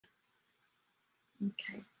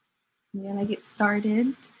Okay, I'm gonna get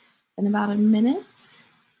started in about a minute.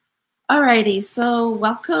 Alrighty, so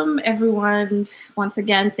welcome everyone. Once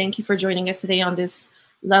again, thank you for joining us today on this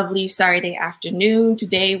lovely Saturday afternoon.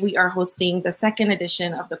 Today we are hosting the second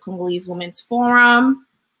edition of the Congolese Women's Forum.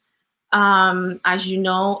 As you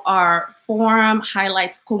know, our forum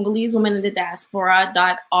highlights Congolese women in the diaspora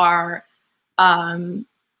that are trailblazing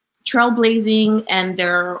in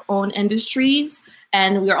their own industries.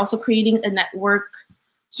 And we are also creating a network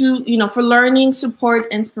to, for learning, support,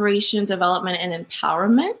 inspiration, development, and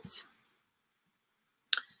empowerment.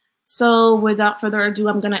 So without further ado,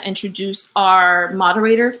 I'm going to introduce our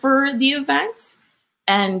moderator for the event.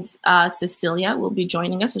 And Cecilia will be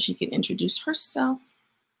joining us so she can introduce herself.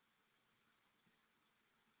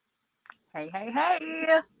 Hey, hey,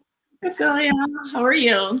 hey. Cecilia, how are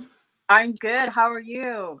you? I'm good. How are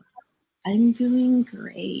you? I'm doing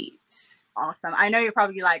great. Awesome. I know you're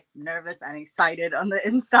probably like nervous and excited on the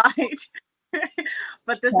inside,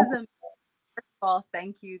 but this is a well,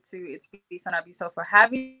 thank you to It's Biso for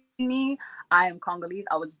having me. I am Congolese.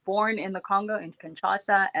 I was born in the Congo in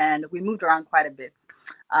Kinshasa, and we moved around quite a bit.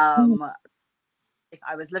 I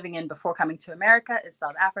was living in before coming to America is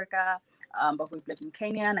South Africa. But we've lived in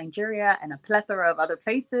Kenya, Nigeria, and a plethora of other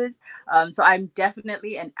places. So I'm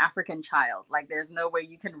definitely an African child. Like there's no way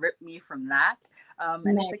you can rip me from that.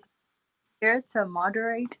 And it's here to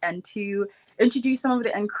moderate and to introduce some of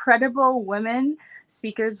the incredible women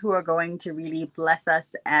speakers who are going to really bless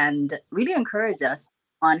us and really encourage us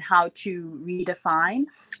on how to redefine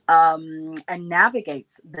and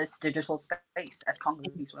navigate this digital space as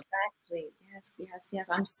Congolese women. Exactly. Yes.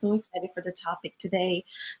 I'm so excited for the topic today.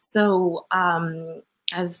 So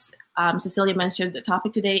as Cecilia mentioned, the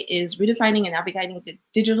topic today is redefining and navigating the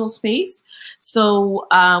digital space. So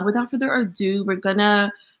without further ado, we're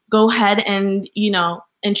gonna go ahead and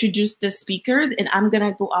introduce the speakers, and I'm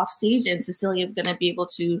gonna go off stage, and Cecilia is gonna be able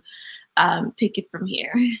to take it from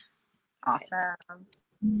here. Awesome.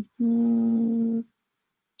 Mm-hmm.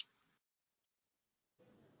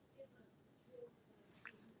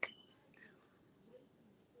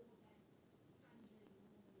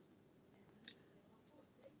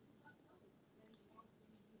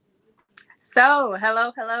 So,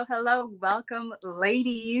 hello. Welcome,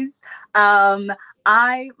 ladies.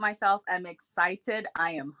 I myself am excited.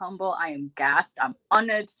 I am humble. I am gassed. I'm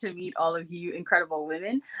honored to meet all of you incredible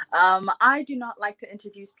women. I do not like to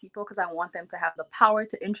introduce people because I want them to have the power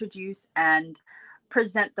to introduce and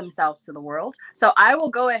present themselves to the world. So I will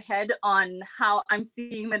go ahead on how I'm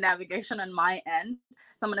seeing the navigation on my end.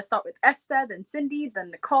 So I'm going to start with Esther, then Cindy,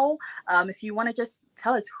 then Nicholle. If you want to just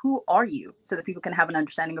tell us, who are you, so that people can have an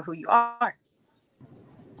understanding of who you are.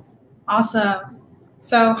 Awesome.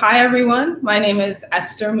 So hi, everyone. My name is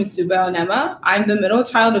Esther Musuba-Onema. I'm the middle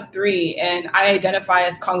child of 3, and I identify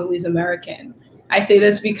as Congolese American. I say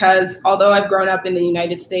this because although I've grown up in the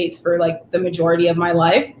United States for like the majority of my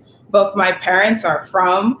life, both my parents are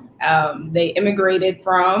from, they immigrated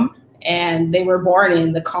from, and they were born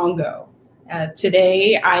in the Congo.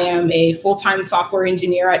 Today, I am a full-time software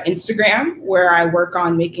engineer at Instagram, where I work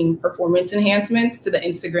on making performance enhancements to the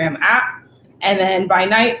Instagram app. And then by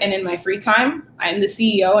night and in my free time, I'm the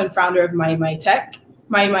CEO and founder of My Tech.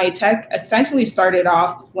 My Tech essentially started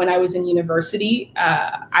off when I was in university.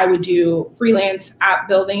 I would do freelance app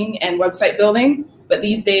building and website building, but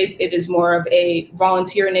these days it is more of a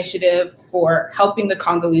volunteer initiative for helping the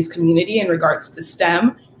Congolese community in regards to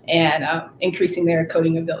STEM and increasing their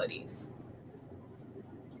coding abilities.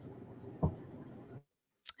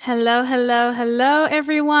 Hello,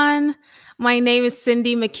 everyone. My name is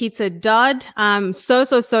Cindy Makita Dodd. I'm so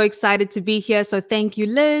excited to be here. So thank you,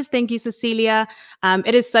 Liz. Thank you, Cecilia.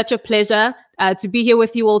 It is such a pleasure to be here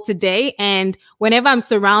with you all today. And whenever I'm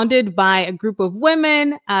surrounded by a group of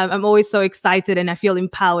women, I'm always so excited and I feel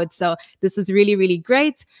empowered. So this is really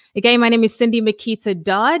great. Again, my name is Cindy Makita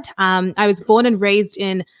Dodd. I was born and raised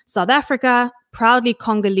in South Africa, proudly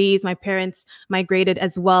Congolese. My parents migrated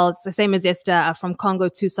as well. It's the same as Esther, from Congo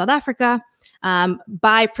to South Africa.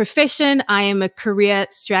 By profession, I am a career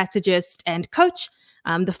strategist and coach.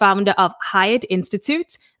 I'm the founder of Hired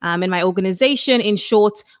Institute. In my organization, in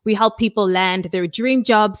short, we help people land their dream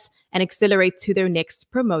jobs and accelerate to their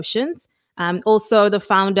next promotions. I'm also the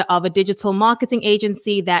founder of a digital marketing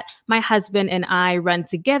agency that my husband and I run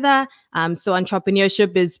together. So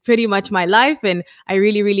entrepreneurship is pretty much my life, and I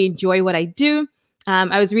really enjoy what I do.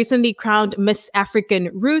 I was recently crowned Miss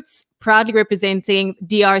African Roots, proudly representing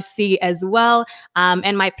DRC as well.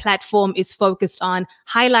 And my platform is focused on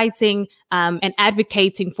highlighting and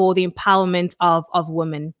advocating for the empowerment of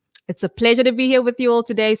women. It's a pleasure to be here with you all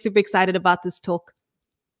today. Super excited about this talk.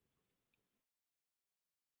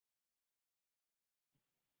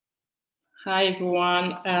 Hi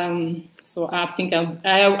everyone. So I think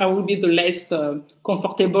I will be the less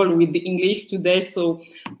comfortable with the English today. So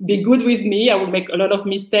be good with me. I will make a lot of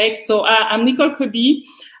mistakes. So I'm Nicholle Kobi.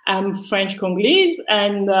 I'm French Congolese,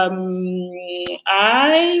 and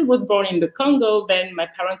I was born in the Congo. Then my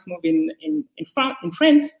parents moved in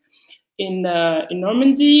France, in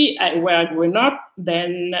Normandy, where I grew up.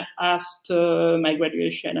 Then after my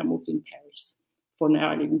graduation, I moved in Paris. For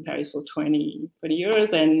now, I live in Paris for 20 years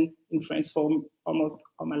and in France for almost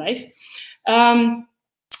all my life.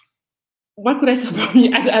 What could I say about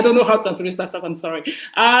me? I don't know how to introduce myself. I'm sorry.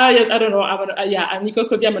 I don't know. I'm Nicholle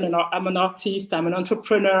Kobi. I'm an artist. I'm an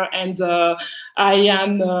entrepreneur, and I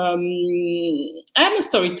am I'm a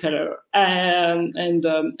storyteller. And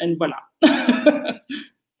voila.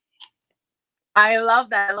 I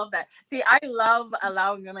love that. I love that. See, I love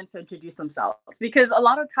allowing women to introduce themselves, because a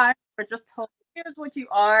lot of times we're just told, here's what you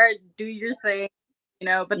are, do your thing, you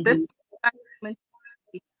know, but this is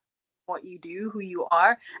what you do, who you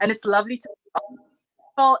are. And it's lovely to,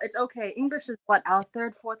 well, it's okay. English is what, our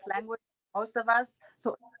third, fourth language, most of us.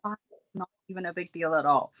 So it's not even a big deal at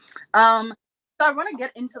all. So I want to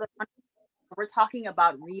get into the, we're talking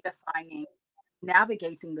about redefining,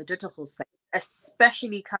 navigating the digital space,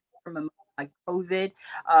 especially coming from a moment like COVID,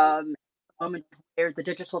 a moment where the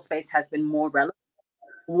digital space has been more relevant.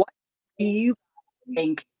 What do you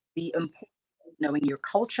think the importance of knowing your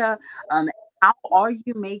culture? How are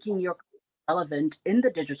you making your relevant in the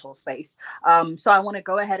digital space? So I want to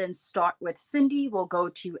go ahead and start with Cindy. We'll go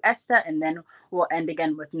to Esther, and then we'll end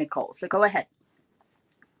again with Nicholle. So go ahead.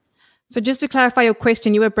 So just to clarify your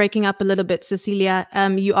question, you were breaking up a little bit, Cecilia.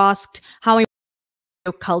 You asked how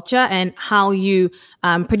your culture and how you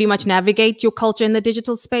pretty much navigate your culture in the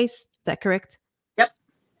digital space. Is that correct? Yep.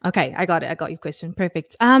 Okay, I got it. I got your question.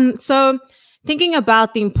 Perfect. So thinking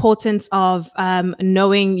about the importance of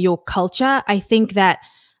knowing your culture, I think that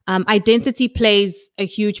identity plays a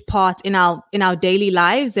huge part in our daily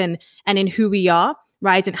lives and in who we are,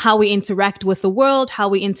 right? And how we interact with the world, how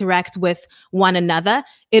we interact with one another.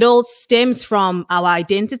 It all stems from our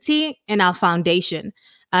identity and our foundation.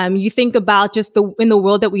 You think about just in the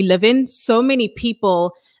world that we live in, so many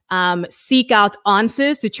people seek out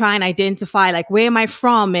answers to try and identify, like, where am I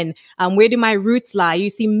from and where do my roots lie? You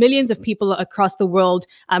see millions of people across the world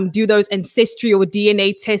do those ancestry or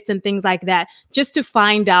DNA tests and things like that, just to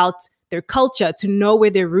find out their culture, to know where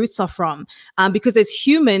their roots are from. Because as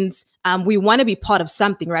humans, we want to be part of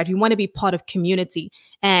something, right? We want to be part of community.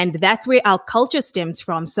 And that's where our culture stems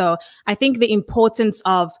from. So I think the importance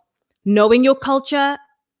of knowing your culture,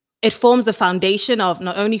 it forms the foundation of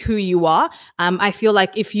not only who you are. I feel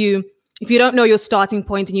like if you don't know your starting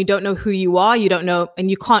point and you don't know who you are, you don't know,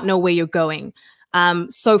 and you can't know where you're going.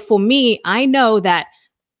 So for me, I know that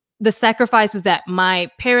the sacrifices that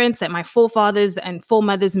my parents, that my forefathers and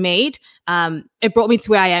foremothers made, it brought me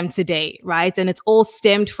to where I am today, right? And it's all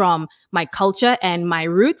stemmed from my culture and my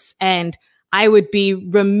roots. And I would be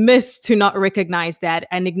remiss to not recognize that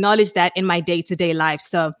and acknowledge that in my day-to-day life.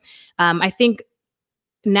 So I think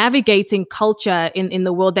navigating culture in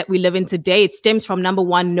the world that we live in today, it stems from, number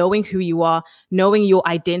one, knowing who you are, knowing your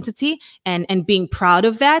identity and being proud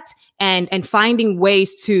of that, and finding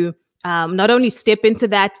ways to not only step into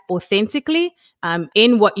that authentically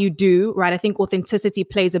in what you do, right? I think authenticity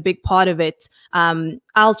plays a big part of it.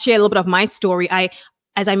 I'll share a little bit of my story.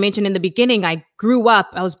 As I mentioned in the beginning, I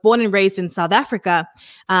was born and raised in South Africa.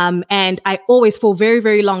 And I always, for a very,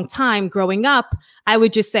 very long time growing up, I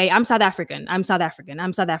would just say, I'm South African, I'm South African,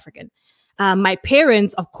 I'm South African. My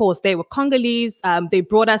parents, of course, they were Congolese. They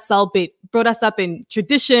brought us up in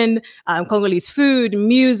tradition, Congolese food,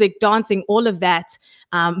 music, dancing, all of that.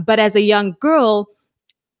 But as a young girl,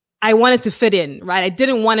 I wanted to fit in, right? I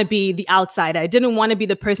didn't want to be the outsider. I didn't want to be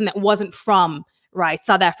the person that wasn't from, right,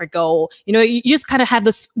 South Africa, or, you know, you just kind of have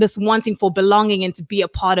this wanting for belonging and to be a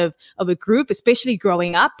part of a group, especially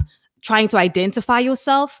growing up, trying to identify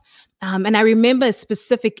yourself. And I remember a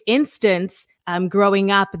specific instance growing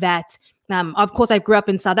up that, of course, I grew up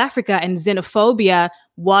in South Africa, and xenophobia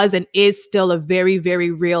was and is still a very, very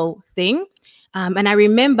real thing. And I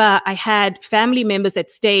remember I had family members that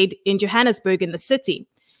stayed in Johannesburg in the city.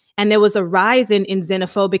 And there was a rise in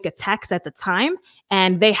xenophobic attacks at the time.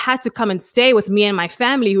 And they had to come and stay with me and my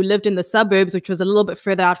family who lived in the suburbs, which was a little bit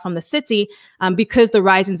further out from the city, because the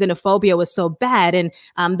rise in xenophobia was so bad. And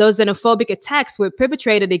those xenophobic attacks were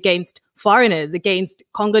perpetrated against foreigners, against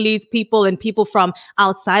Congolese people and people from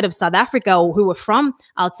outside of South Africa, or who were from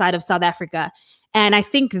outside of South Africa. And I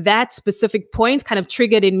think that specific point kind of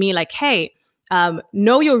triggered in me, like, hey,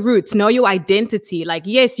 know your roots, know your identity. Like,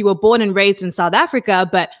 yes, you were born and raised in South Africa,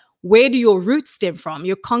 but where do your roots stem from?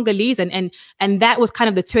 You're Congolese. And that was kind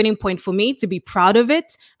of the turning point for me to be proud of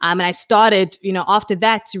it. And I started, you know, after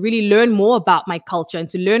that to really learn more about my culture and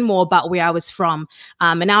to learn more about where I was from.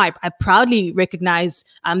 And now I proudly recognize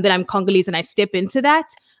that I'm Congolese and I step into that.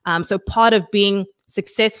 So part of being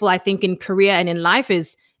successful, I think, in career and in life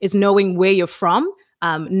is knowing where you're from,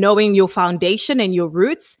 knowing your foundation and your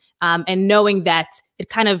roots, and knowing that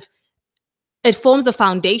it forms the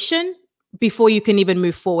foundation before you can even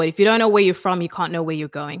move forward. If you don't know where you're from, you can't know where you're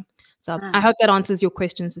going. So I hope that answers your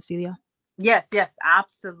question, Cecilia. Yes,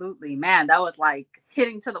 absolutely. Man, that was like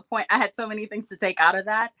hitting to the point. I had so many things to take out of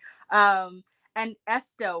that. And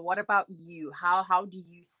Esther, what about you? How do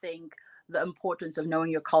you think the importance of knowing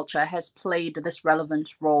your culture has played this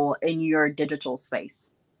relevant role in your digital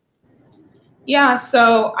space? Yeah,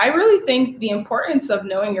 so I really think the importance of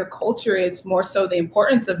knowing your culture is more so the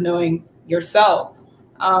importance of knowing yourself.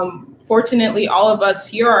 Fortunately, all of us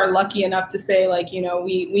here are lucky enough to say, like, you know,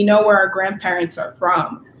 we know where our grandparents are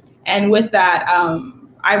from. And with that,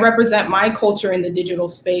 I represent my culture in the digital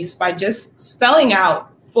space by just spelling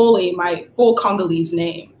out fully my full Congolese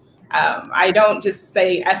name. I don't just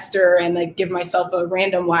say Esther and like give myself a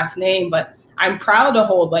random last name, but I'm proud to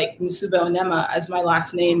hold like W'emedi as my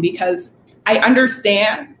last name, because I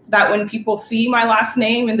understand that when people see my last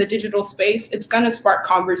name in the digital space, it's going to spark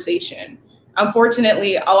conversation.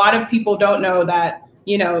 Unfortunately, a lot of people don't know that,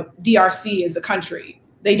 you know, DRC is a country.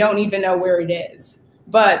 They don't even know where it is.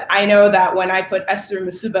 But I know that when I put Esther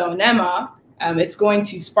W'emedi, it's going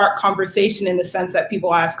to spark conversation in the sense that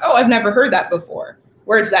people ask, oh, I've never heard that before.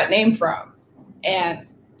 Where's that name from? And,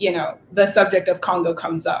 you know, the subject of Congo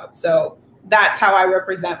comes up. So that's how I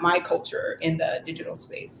represent my culture in the digital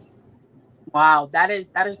space. Wow, that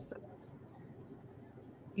is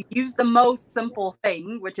you use the most simple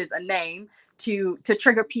thing, which is a name, to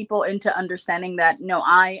trigger people into understanding that, no,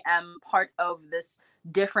 I am part of this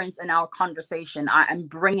difference in our conversation. I am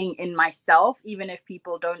bringing in myself, even if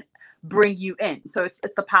people don't bring you in. So it's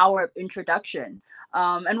the power of introduction.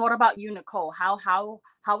 And what about you, Nicholle?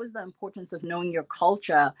 How is the importance of knowing your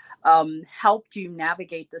culture helped you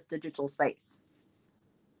navigate this digital space?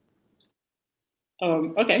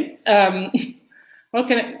 Okay.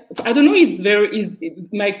 Okay. I don't know.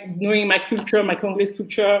 Knowing my culture, my Congolese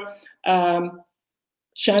culture,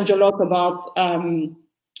 changed a lot about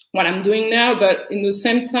what I'm doing now. But in the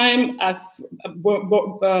same time, I've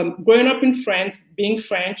growing up in France, being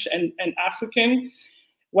French and African.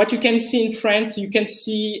 What you can see in France, you can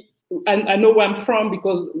see. I know where I'm from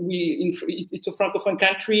because it's a francophone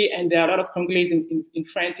country, and there are a lot of Congolese in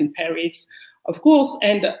France, in Paris, of course.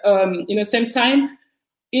 And in the same time,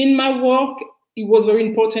 in my work, it was very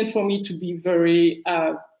important for me to be very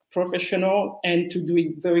professional and to do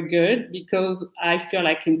it very good, because I feel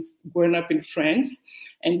like growing up in France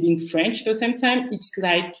and being French at the same time, it's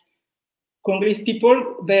like Congolese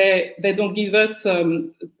people, they don't give us,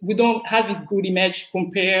 we don't have this good image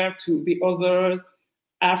compared to the other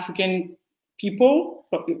African people,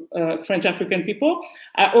 French African people.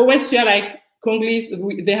 I always feel like Congolese,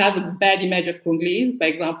 they have a bad image of Congolese. For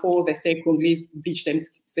example, they say Congolese bleach them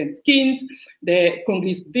skins, they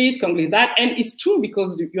Congolese this, Congolese that. And it's true,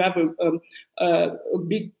 because you have a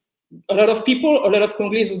lot of people, a lot of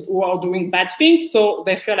Congolese who are doing bad things. So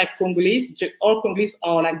they feel like all Congolese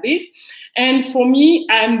are like this. And for me,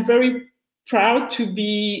 I'm very proud to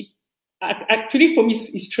be. Actually, for me,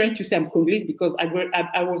 it's strange to say I'm Congolese, because I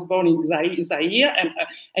was born in Zaire,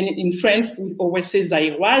 and in France we always say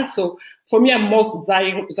Zairoise. So for me, I'm more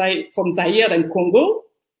from Zaire than Congo.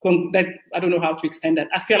 I don't know how to explain that.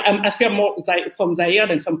 I feel more from Zaire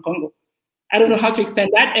than from Congo. I don't know how to explain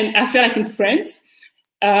that, and I feel like in France,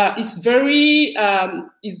 it's very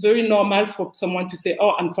normal for someone to say,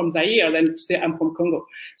 "Oh, I'm from Zaire," than to say, "I'm from Congo."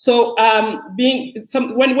 So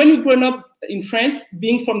when we grew up in France,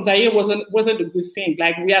 being from Zaire wasn't a good thing.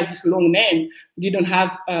 Like, we have this long name, we didn't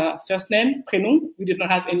have first name, prénom. We did not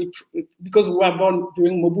have any, because we were born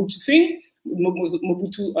during Mobutu thing,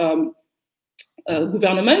 Mobutu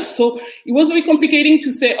government. So it was very complicating to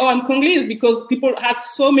say, "Oh, I'm Congolese," because people have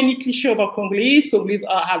so many cliches about Congolese. Congolese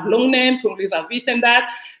have long name, Congolese have this and that.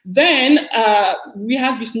 Then we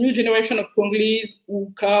have this new generation of Congolese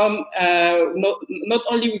who come not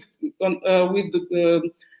only with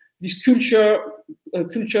this culture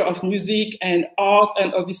of music and art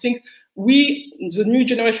and of these things. The new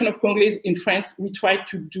generation of Congolese in France, we try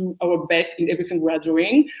to do our best in everything we are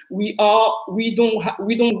doing. We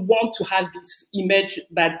don't want to have this image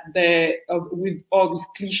that with all these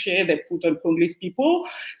cliches they put on Congolese people.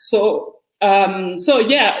 So So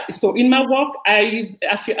yeah, so in my work, I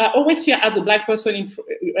always feel as a Black person,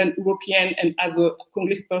 an European, and as a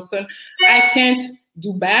Congolese person, I can't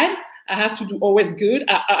do bad. I have to do always good.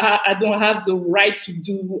 I don't have the right to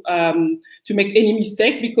do to make any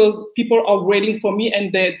mistakes, because people are waiting for me,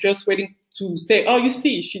 and they're just waiting to say, oh, you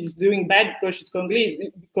see, she's doing bad because she's Congolese.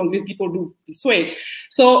 Congolese people do this way.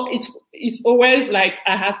 So it's always like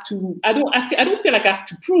I have to. I don't feel like I have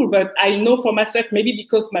to prove, but I know for myself, maybe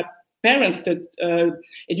because my parents that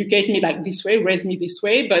educate me like this way, raise me this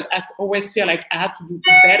way, but I always feel like I have to do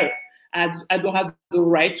better. I don't have the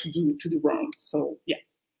right to do wrong. So yeah.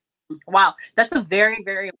 Wow, that's a very,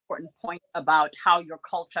 very important point about how your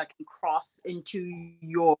culture can cross into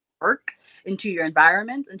your work, into your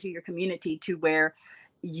environment, into your community, to where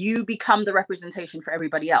you become the representation for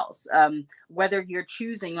everybody else. Whether you're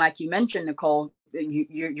choosing, like you mentioned, Nicholle,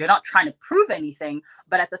 you're not trying to prove anything,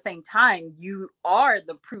 but at the same time, you are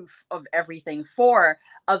the proof of everything for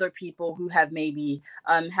other people who have maybe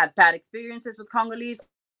had bad experiences with Congolese,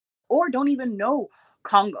 or don't even know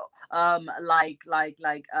Congo.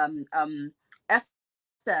 Esther,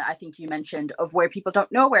 I think you mentioned, of where people don't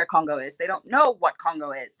know where Congo is. They don't know what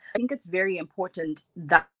Congo is. I think it's very important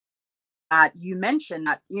that you mentioned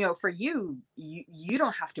that, you know, for you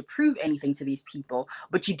don't have to prove anything to these people,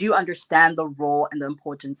 but you do understand the role and the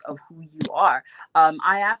importance of who you are.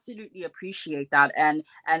 I absolutely appreciate that. And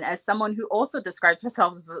as someone who also describes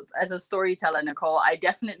herself as a storyteller, Nicholle, I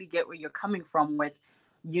definitely get where you're coming from with,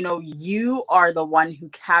 you know, you are the one who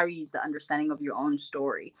carries the understanding of your own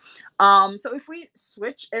story. So if we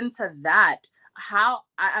switch into that,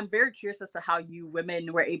 I'm very curious as to how you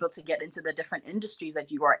women were able to get into the different industries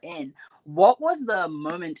that you are in. What was the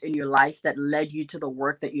moment in your life that led you to the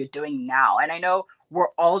work that you're doing now? And I know we're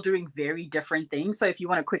all doing very different things. So if you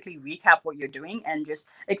want to quickly recap what you're doing and just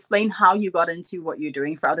explain how you got into what you're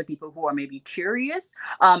doing for other people who are maybe curious.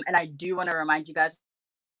 And I do want to remind you guys,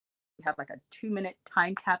 we have like a 2-minute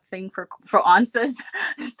time cap thing for answers.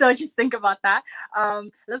 So just think about that.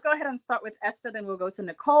 Let's go ahead and start with Esther, then we'll go to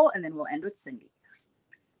Nicholle, and then we'll end with Cindy.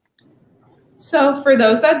 So for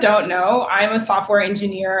those that don't know, I'm a software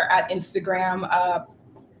engineer at Instagram.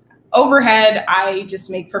 Overhead, I just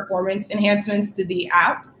make performance enhancements to the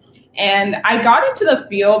app. And I got into the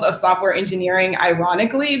field of software engineering,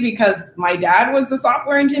 ironically, because my dad was a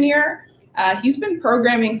software engineer. He's been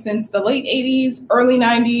programming since the late 80s, early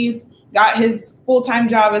 90s, got his full-time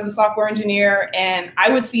job as a software engineer, and I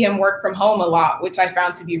would see him work from home a lot, which I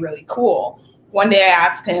found to be really cool. One day I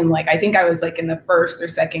asked him, like, I think I was like in the 1st or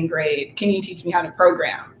 2nd grade, can you teach me how to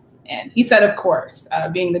program? And he said, of course,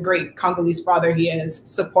 being the great Congolese father he is,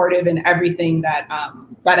 supportive in everything that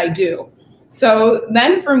I do. So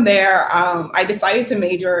then from there, I decided to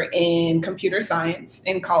major in computer science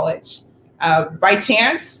in college. By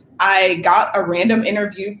chance, I got a random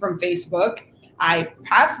interview from Facebook. I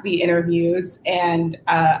passed the interviews, and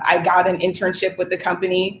I got an internship with the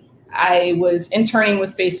company. I was interning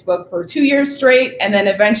with Facebook for 2 years straight. And then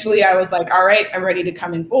eventually I was like, all right, I'm ready to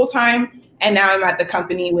come in full time. And now I'm at the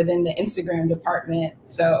company within the Instagram department.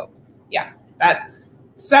 So yeah, that's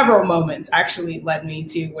several moments actually led me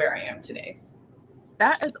to where I am today.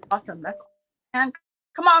 That is awesome. That's, and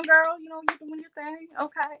come on, girl, you know, you're doing your thing.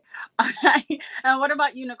 Okay. All right. And what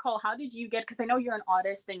about you, Nicholle? How did you get, because I know you're an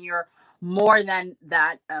artist and you're more than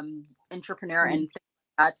that entrepreneur and things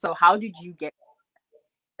like that. So how did you get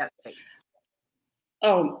that space?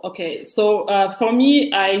 Oh, okay. So for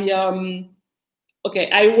me, I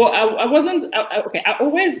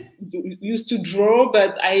always used to draw,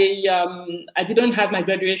 but I didn't have my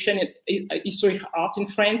graduation in history art in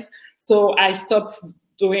France. So I stopped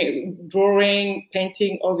doing drawing,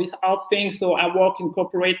 painting, all these art things. So I work in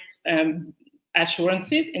corporate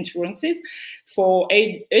insurances for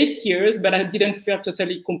eight years, but I didn't feel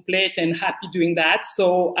totally complete and happy doing that.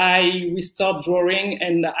 So we start drawing,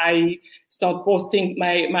 and I start posting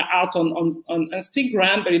my art on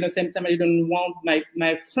Instagram, but at the same time, I didn't want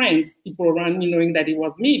my friends, people around me, knowing that it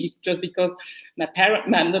was me, just because not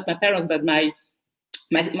my parents, but my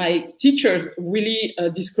teachers really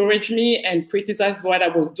discouraged me and criticized what I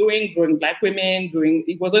was doing, drawing Black women,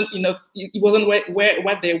 it wasn't enough, it wasn't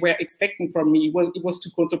what they were expecting from me. It was too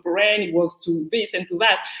contemporary, it was too this and to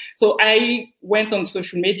that. So I went on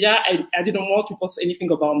social media. I didn't want to post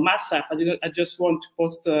anything about myself. I just want to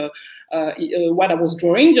post what I was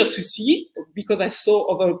drawing, just to see, because I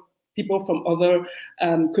saw other people from other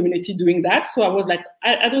community doing that. So I was like,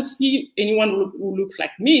 I don't see anyone who looks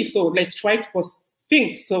like me, so let's try to post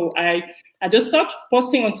things. So I just started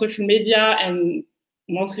posting on social media, and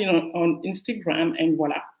mostly on Instagram, and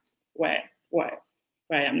voila, where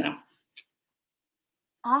I am now.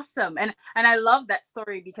 Awesome. And I love that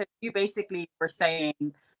story because you basically were saying,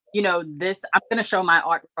 you know, this, I'm going to show my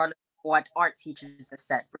art regardless of what art teachers have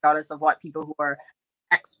said, regardless of what people who are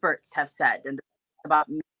experts have said. And it's about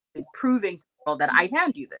me proving to people that I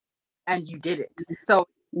can do this. And you did it. So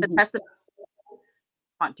the test of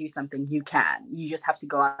can't do something, you can. You just have to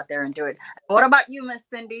go out there and do it. What about you, Miss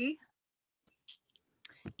Cindy?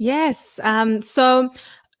 Yes. So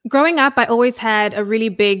growing up, I always had a really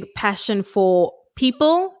big passion for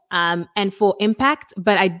people and for impact,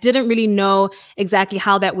 but I didn't really know exactly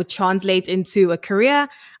how that would translate into a career.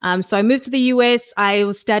 So I moved to the US. I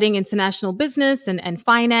was studying international business and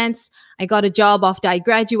finance. I got a job after I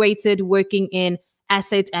graduated working in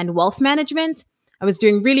asset and wealth management. I was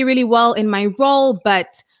doing really, really well in my role,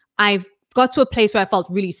 but I got to a place where I felt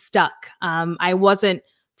really stuck. I wasn't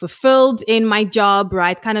fulfilled in my job,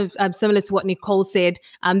 right? Kind of similar to what Nicholle said.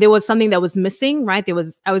 There was something that was missing, right?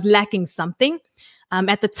 I was lacking something.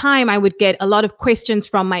 At the time, I would get a lot of questions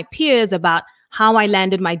from my peers about how I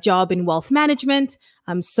landed my job in wealth management.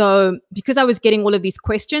 So because I was getting all of these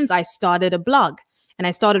questions, I started a blog and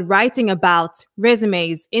I started writing about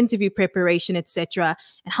resumes, interview preparation, etc.,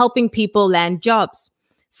 and helping people land jobs.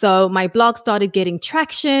 So my blog started getting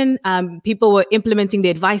traction. People were implementing the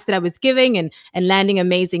advice that I was giving and landing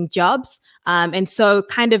amazing jobs. And so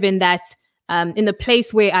kind of in that, in the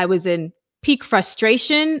place where I was in peak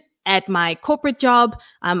frustration at my corporate job,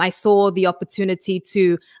 I saw the opportunity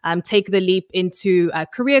to take the leap into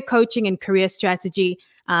career coaching and career strategy.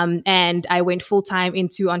 And I went full time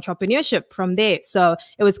into entrepreneurship from there. So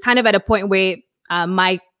it was kind of at a point where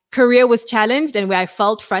my career was challenged and where I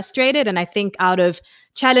felt frustrated. And I think out of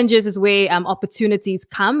challenges is where opportunities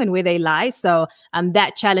come and where they lie. So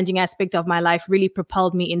that challenging aspect of my life really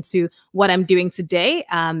propelled me into what I'm doing today.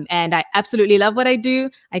 And I absolutely love what I do.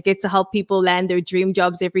 I get to help people land their dream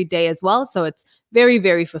jobs every day as well. So it's very,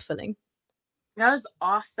 very fulfilling. That was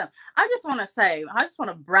awesome. I just want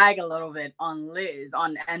to brag a little bit on Liz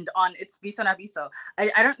on It's Viso Na Viso.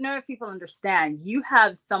 I don't know if people understand. You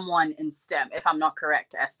have someone in STEM. If I'm not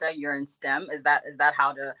correct, Esther, you're in STEM. Is that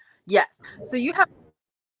how to? Yes. So you have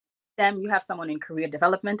STEM. You have someone in career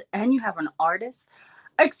development, and you have an artist.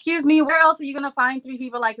 Excuse me, where else are you gonna find 3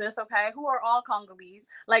 people like this? Okay, who are all Congolese?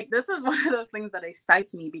 Like, this is one of those things that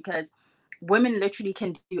excites me because women literally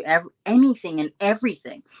can do anything and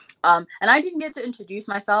everything. And I didn't get to introduce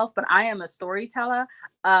myself, but I am a storyteller.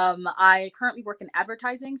 I currently work in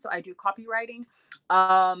advertising, so I do copywriting.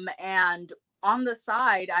 And on the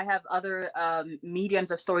side, I have other mediums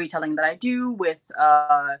of storytelling that I do with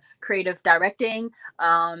creative directing,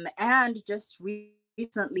 and just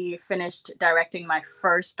recently finished directing my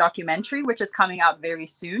first documentary, which is coming out very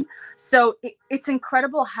soon. So it's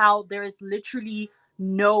incredible how there is literally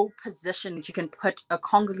no position that you can put a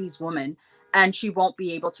Congolese woman and she won't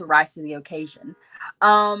be able to rise to the occasion.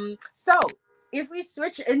 So if we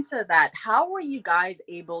switch into that, how were you guys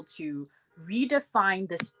able to redefine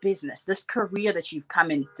this business, this career that you've come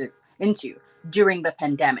into during the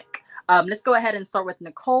pandemic? Let's go ahead and start with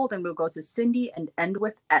Nicholle, then we'll go to Cindy and end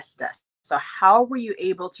with Esther. So how were you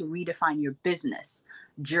able to redefine your business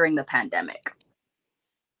during the pandemic?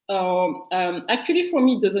 Actually, for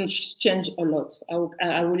me, it doesn't change a lot.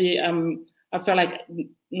 I really, I feel like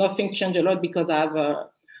nothing changed a lot because I have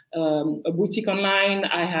a boutique online.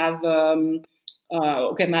 I have,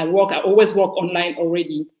 my work, I always work online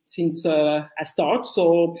already since I start.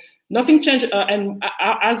 So nothing changed. And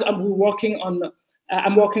as I'm working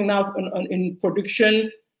now in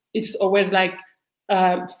production, it's always like,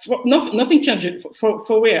 nothing changed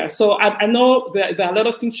for where. So I know there are a lot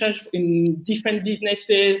of things changed in different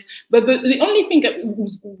businesses, but the only thing that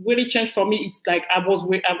really changed for me is like it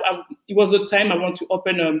was the time I want to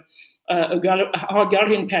open a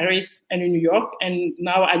gallery in Paris and in New York, and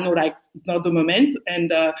now I know like it's not the moment.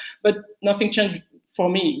 And but nothing changed for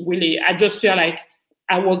me really. I just feel like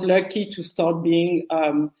I was lucky to start being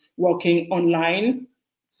working online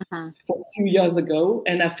for a few years ago,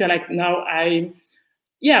 and I feel like now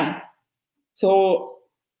so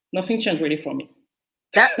nothing changed really for me.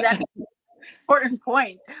 That's an important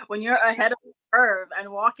point. When you're ahead of the curve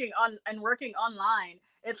and working online,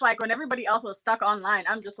 it's like when everybody else was stuck online,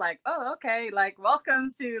 I'm just like, oh, okay, like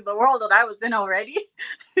welcome to the world that I was in already.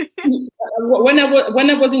 When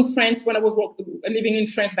I was in France, when I was living in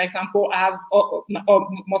France, for example, I have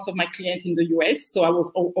most of my clients in the US, so I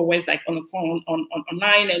was always like on the phone,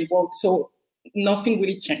 online and work. So nothing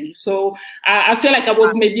really changed. So I feel like I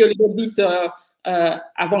was maybe a little bit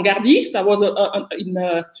avant-gardiste. I was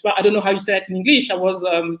I don't know how you say it in English.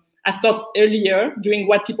 I started earlier doing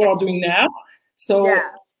what people are doing now. So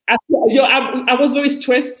I was very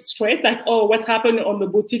stressed, like, oh, what happened on the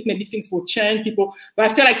boutique? Maybe things will change. But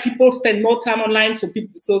I feel like people spend more time online, so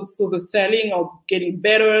the selling or getting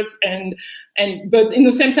better, but in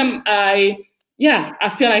the same time, I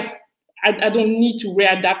feel like I don't need to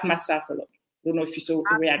readapt myself a lot. I don't know if you saw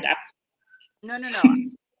readapt. No.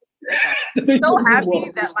 I'm so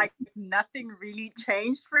happy that like nothing really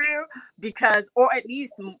changed for you, because, or at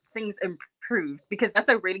least things improved, because that's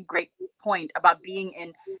a really great point about being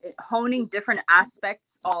in honing different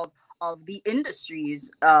aspects of the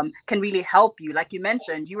industries can really help you. Like you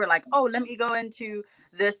mentioned, you were like, oh, let me go into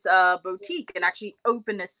this boutique and actually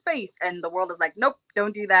open a space, and the world is like, nope,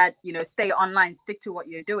 don't do that, stay online, stick to what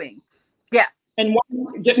you're doing. Yes. And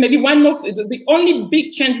maybe one more, the only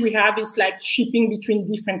big change we have is like shipping between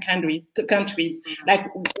different countries. Like I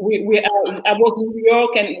was in New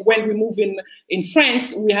York, and when we move in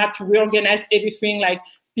France, we have to reorganize everything. Like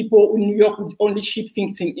people in New York would only ship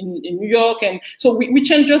things in New York. And so we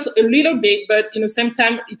changed just a little bit, but in the same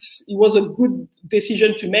time, it was a good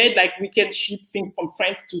decision to make. Like we can ship things from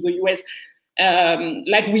France to the US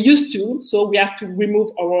like we used to. So we have to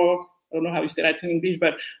remove our, I don't know how you say that in English,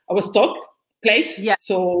 but our stock place. Yeah.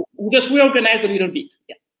 So we just reorganize a little bit.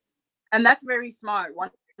 Yeah. And that's very smart.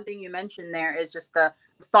 One thing you mentioned there is just the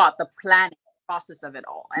thought, the planning process of it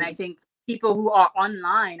all. And I think people who are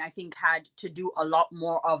online, I think, had to do a lot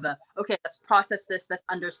more of okay, let's process this. Let's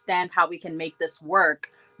understand how we can make this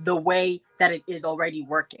work the way that it is already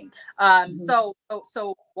working. So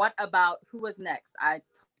what about, who was next? I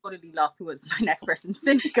totally lost who was my next person.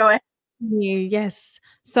 Cindy, go ahead. Yes.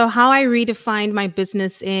 So how I redefined my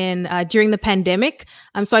business in during the pandemic.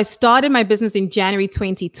 So I started my business in January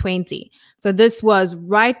 2020. So this was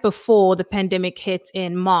right before the pandemic hit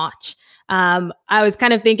in March. I was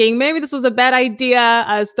kind of thinking maybe this was a bad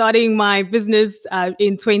idea, starting my business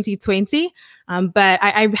in 2020. But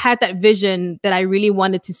I had that vision that I really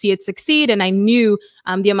wanted to see it succeed. And I knew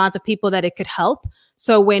the amount of people that it could help.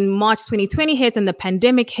 So when March 2020 hit and the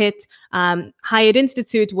pandemic hit, Hyatt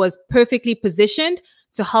Institute was perfectly positioned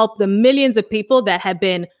to help the millions of people that had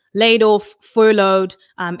been laid off, furloughed,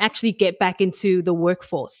 actually get back into the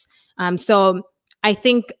workforce. So I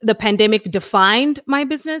think the pandemic defined my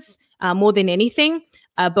business more than anything.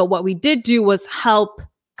 But what we did do was help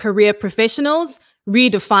career professionals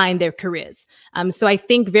redefine their careers. So I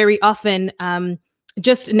think very often,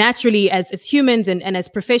 just naturally as humans and as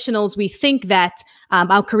professionals, we think that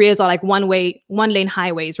our careers are like one lane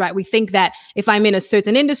highways, right? We think that if I'm in a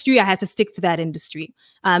certain industry, I have to stick to that industry.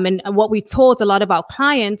 And what we taught a lot of our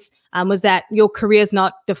clients was that your career is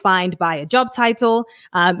not defined by a job title,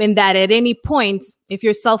 and that at any point, if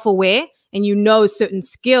you're self-aware and you know certain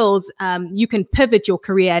skills, you can pivot your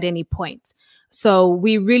career at any point. So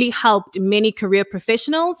we really helped many career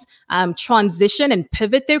professionals transition and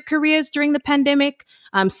pivot their careers during the pandemic,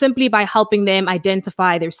 simply by helping them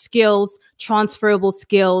identify their skills, transferable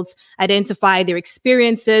skills, identify their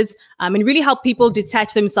experiences, and really help people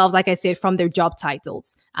detach themselves, like I said, from their job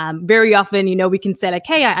titles. Very often, we can say like,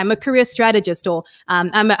 hey, I'm a career strategist, or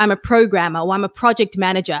I'm a programmer, or I'm a project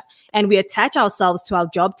manager, and we attach ourselves to our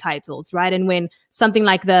job titles, right? And when something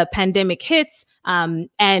like the pandemic hits,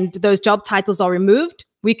 and those job titles are removed,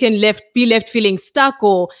 we can be left feeling stuck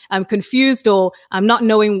or confused or not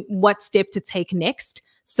knowing what step to take next.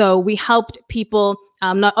 So we helped people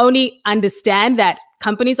not only understand that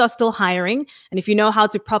companies are still hiring, and if you know how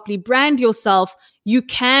to properly brand yourself, you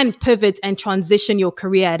can pivot and transition your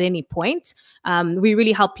career at any point. We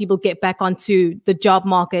really help people get back onto the job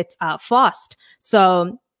market fast.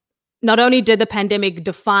 So not only did the pandemic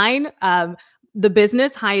define the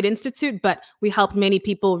business, Hyatt Institute, but we helped many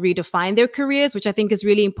people redefine their careers, which I think is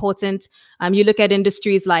really important. You look at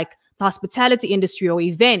industries like the hospitality industry or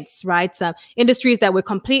events, right? So industries that were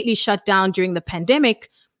completely shut down during the pandemic,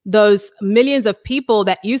 those millions of people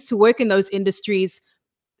that used to work in those industries,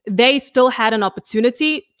 they still had an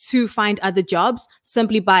opportunity to find other jobs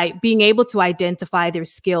simply by being able to identify their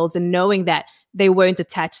skills and knowing that they weren't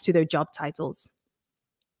attached to their job titles.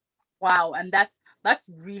 Wow. And that's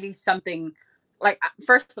really something. Like,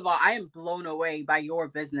 first of all, I am blown away by your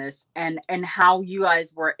business and how you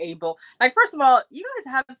guys were able, like, first of all, you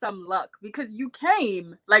guys have some luck because you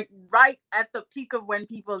came like right at the peak of when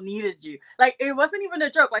people needed you. Like, it wasn't even a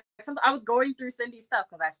joke. Like, sometimes I was going through Cindy's stuff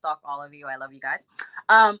because I stalk all of you. I love you guys.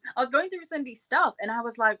 I was going through Cindy's stuff and I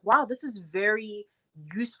was like, wow, this is very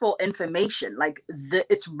useful information. Like,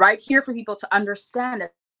 it's right here for people to understand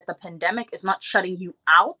that the pandemic is not shutting you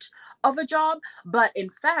out of a job, but in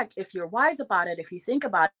fact, if you're wise about it, if you think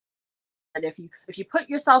about it, if you put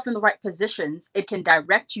yourself in the right positions, it can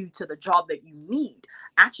direct you to the job that you need.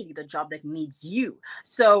 actually the job that needs you.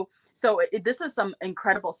 So this is some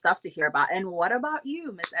incredible stuff to hear about. And what about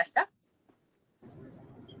you, Miss Esther?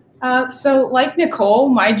 So like Nicole,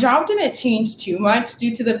 my job didn't change too much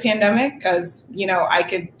due to the pandemic because, you know, I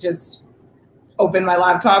could just open my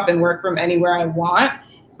laptop and work from anywhere I want.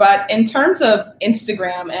 But in terms of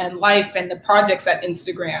Instagram and life and the projects at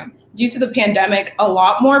Instagram, due to the pandemic, a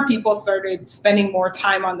lot more people started spending more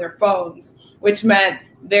time on their phones, which meant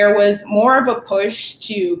there was more of a push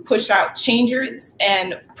to push out changes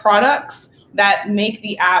and products that make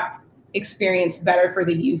the app experience better for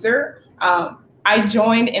the user. I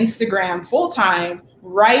joined Instagram full-time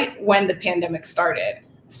right when the pandemic started.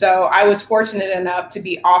 So I was fortunate enough to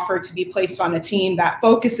be offered to be placed on a team that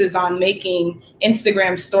focuses on making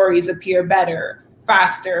Instagram stories appear better,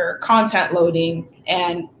 faster, content loading,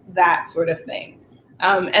 and that sort of thing.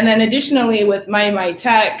 And then additionally with my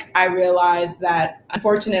tech, I realized that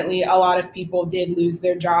unfortunately a lot of people did lose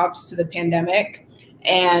their jobs to the pandemic.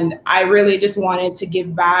 And I really just wanted to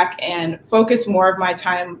give back and focus more of my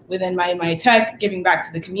time within my tech, giving back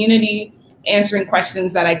to the community, answering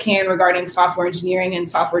questions that I can regarding software engineering and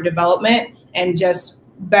software development, and just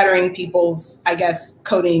bettering people's, I guess,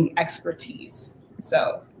 coding expertise.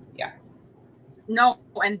 So, yeah. No,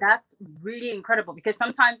 and that's really incredible, because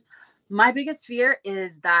sometimes my biggest fear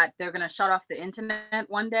is that they're going to shut off the internet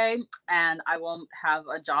one day and I won't have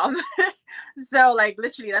a job. So like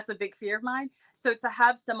literally that's a big fear of mine. So to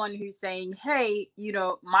have someone who's saying, hey, you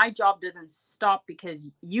know, my job doesn't stop because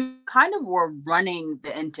you kind of were running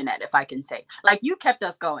the internet, if I can say, like you kept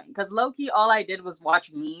us going, because low-key all I did was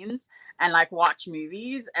watch memes and like watch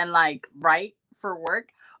movies and like write for work.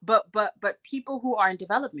 But people who are in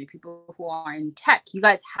development, people who are in tech, you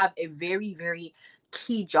guys have a very, very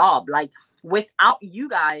key job. Like without you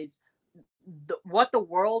guys, what the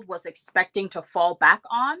world was expecting to fall back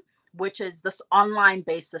on, which is this online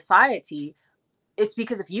based society, it's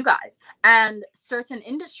because of you guys. And certain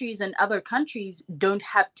industries in other countries don't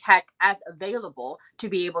have tech as available to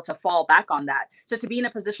be able to fall back on that. So to be in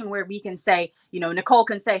a position where we can say, you know, Nicole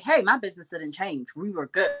can say, hey, my business didn't change, we were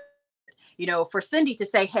good. You know, for Cindy to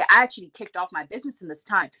say, hey, I actually kicked off my business in this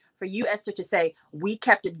time. For you, Esther, to say we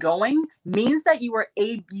kept it going means that you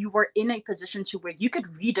were in a position to where you could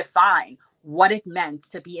redefine what it meant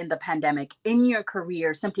to be in the pandemic in your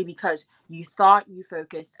career, simply because you thought, you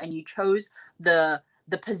focused, and you chose the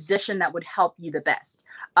position that would help you the best.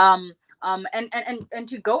 And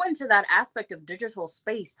to go into that aspect of digital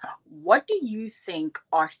space, what do you think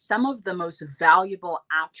are some of the most valuable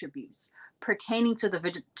attributes pertaining to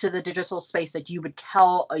the digital space that you would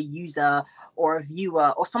tell a user or a viewer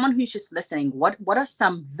or someone who's just listening? What are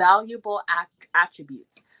some valuable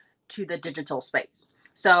attributes to the digital space?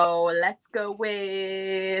 So let's go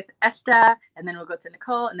with Esther, and then we'll go to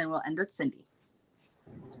Nicole, and then we'll end with Cindy.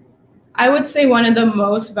 I would say one of the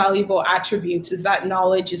most valuable attributes is that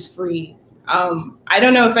knowledge is free. I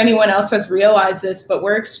don't know if anyone else has realized this, but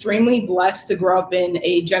we're extremely blessed to grow up in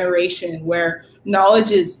a generation where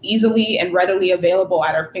knowledge is easily and readily available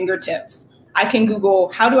at our fingertips. I can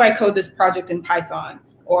Google, how do I code this project in Python?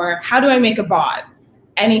 Or how do I make a bot?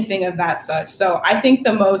 Anything of that such. So I think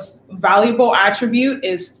the most valuable attribute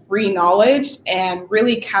is free knowledge and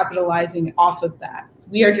really capitalizing off of that.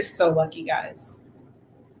 We are just so lucky, guys.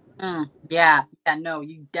 Yeah, no,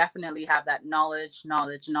 you definitely have that knowledge.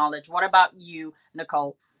 What about you,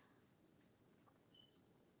 Nicole?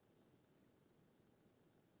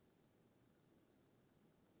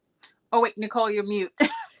 Oh wait, Nicole, you're mute.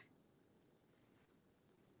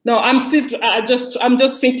 No, I'm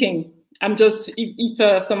just thinking.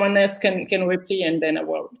 If someone else can reply, and then I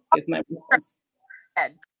will give my response.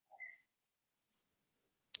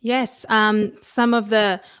 Yes, some of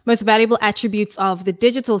the most valuable attributes of the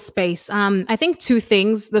digital space. I think two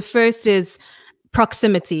things. The first is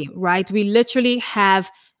proximity, right? We literally have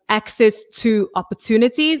access to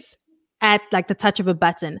opportunities at like the touch of a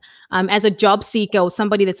button. As a job seeker or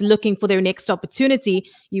somebody that's looking for their next opportunity,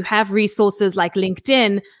 you have resources like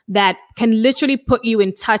LinkedIn that can literally put you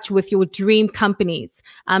in touch with your dream companies.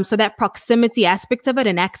 So that proximity aspect of it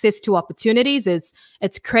and access to opportunities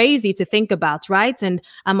it's crazy to think about, right? And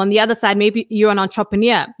on the other side, maybe you're an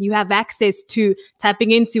entrepreneur. You have access to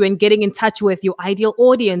tapping into and getting in touch with your ideal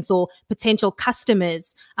audience or potential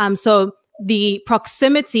customers. So the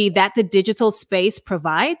proximity that the digital space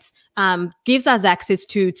provides gives us access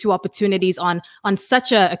to opportunities on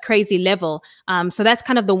such a crazy level. So that's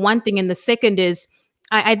kind of the one thing. And the second is,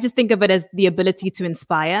 I just think of it as the ability to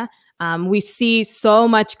inspire. We see so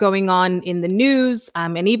much going on in the news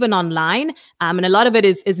and even online, and a lot of it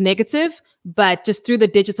is negative. But just through the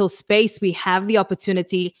digital space, we have the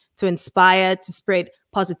opportunity to inspire, to spread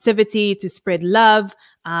positivity, to spread love.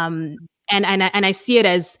 And I see it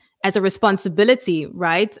as a responsibility,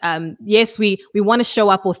 right? Yes, we want to show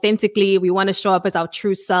up authentically. We want to show up as our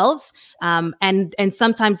true selves. And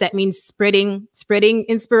sometimes that means spreading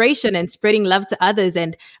inspiration and spreading love to others.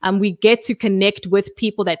 And we get to connect with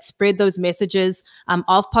people that spread those messages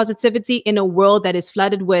of positivity in a world that is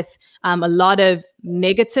flooded with a lot of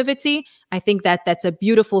negativity. I think that that's a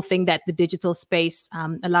beautiful thing that the digital space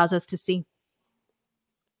allows us to see.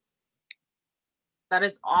 That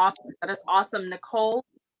is awesome. That is awesome. Nicholle,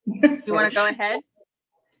 do you want to go ahead?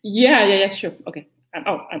 Yeah, sure. Okay.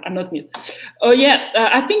 I'm not mute. Oh yeah,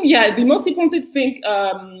 I think the most important thing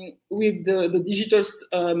with the digital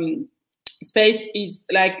space is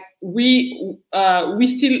like we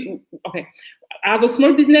still have a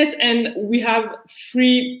small business, and we have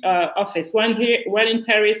 3 offices, one here, one in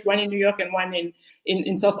Paris, one in New York, and one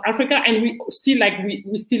in South Africa, and we still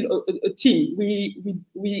a team.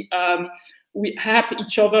 We help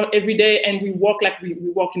each other every day, and we work like we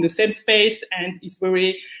work in the same space, and it's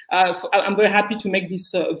very. I'm very happy to make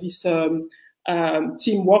this team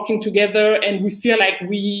working together, and we feel like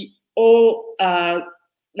we all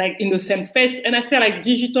like in the same space. And I feel like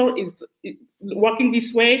digital is working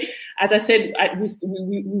this way. As I said,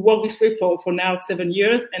 we work this way for now 7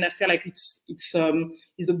 years, and I feel like it's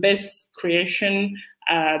the best creation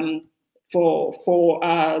for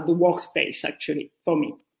the workspace, actually, for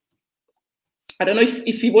me. I don't know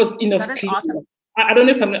if it was enough clear. Awesome. I don't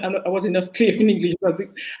know if I was enough clear in English.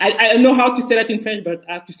 I know how to say that in French, but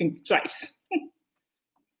I have to think twice.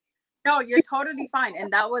 No, you're totally fine.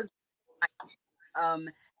 And that was,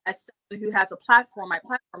 as someone who has a platform, my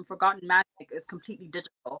platform, Forgotten Magic, is completely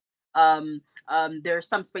digital. There are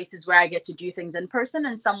some spaces where I get to do things in person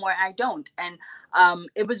and some where I don't. And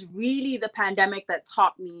it was really the pandemic that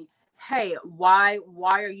taught me, hey, why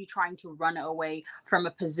are you trying to run away from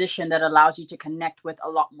a position that allows you to connect with a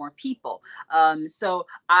lot more people? So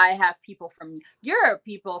I have people from Europe,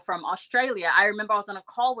 people from Australia. I remember I was on a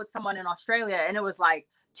call with someone in Australia, and it was like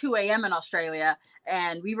 2 a.m. in Australia,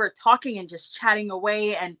 and we were talking and just chatting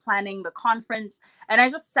away and planning the conference. And I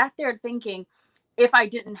just sat there thinking, if I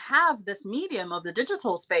didn't have this medium of the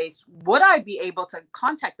digital space, would I be able to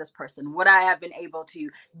contact this person? Would I have been able to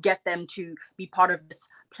get them to be part of this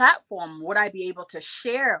platform? Would I be able to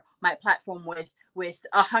share my platform with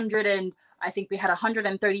 100 and I think we had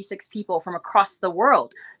 136 people from across the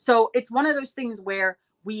world? So it's one of those things where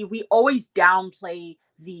we always downplay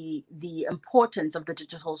the importance of the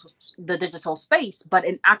digital space, but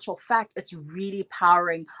in actual fact, it's really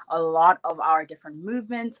powering a lot of our different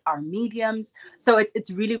movements, our mediums. So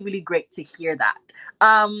it's really, really great to hear that.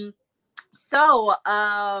 I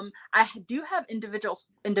do have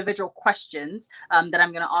individual questions that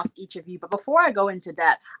I'm going to ask each of you. But before I go into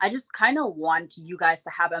that, I just kind of want you guys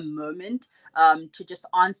to have a moment to just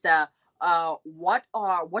answer what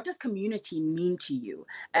does community mean to you,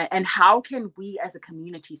 and how can we as a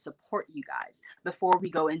community support you guys before we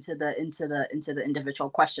go into the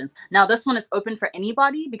individual questions. Now this one is open for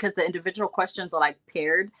anybody because the individual questions are like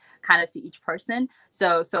paired kind of to each person.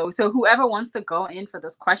 So whoever wants to go in for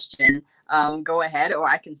this question, go ahead, or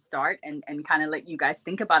I can start and kind of let you guys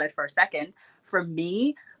think about it for a second. For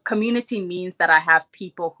me, community means that I have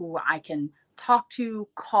people who I can talk to,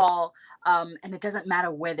 call, and it doesn't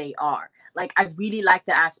matter where they are. Like, I really like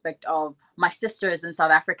the aspect of my sister is in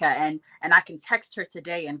South Africa, and I can text her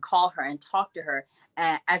today and call her and talk to her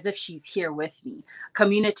as if she's here with me.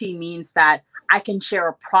 Community means that I can share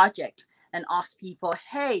a project and ask people,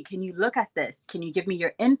 hey, can you look at this? Can you give me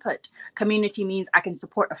your input? Community means I can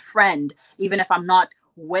support a friend, even if I'm not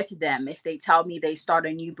with them, if they tell me they start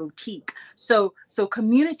a new boutique. So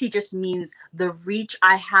community just means the reach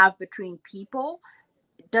I have between people.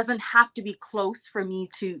 It doesn't have to be close for me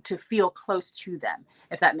to feel close to them,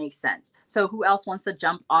 if that makes sense. So who else wants to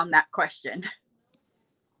jump on that question?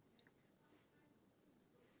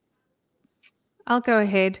 I'll go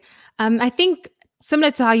ahead. I think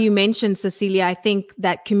similar to how you mentioned, Cecilia, I think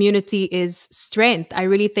that community is strength. I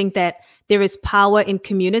really think that there is power in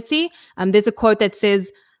community. There's a quote that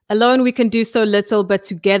says, alone we can do so little, but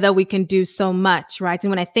together we can do so much, right?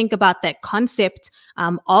 And when I think about that concept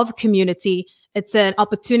of community, it's an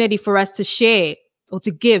opportunity for us to share or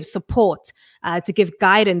to give support, to give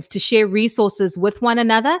guidance, to share resources with one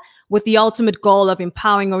another, with the ultimate goal of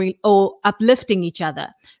empowering or uplifting each other,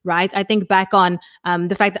 right? I think back on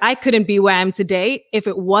the fact that I couldn't be where I am today if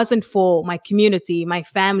it wasn't for my community, my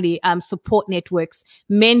family, support networks,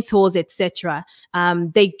 mentors, etc.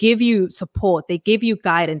 They give you support, they give you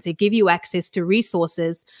guidance, they give you access to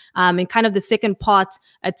resources. And kind of the second part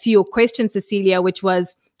to your question, Cecilia, which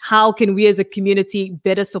was, how can we as a community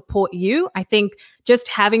better support you? I think just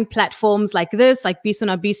having platforms like this, like Biso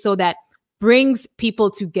na Biso, that brings people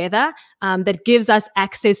together, that gives us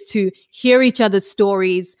access to hear each other's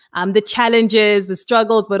stories, the challenges, the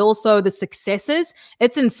struggles, but also the successes.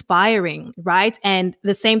 It's inspiring, right? And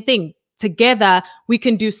the same thing, together, we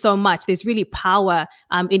can do so much. There's really power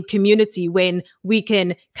in community when we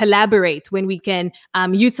can collaborate, when we can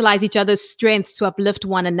utilize each other's strengths to uplift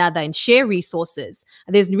one another and share resources.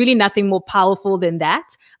 There's really nothing more powerful than that.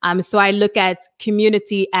 So I look at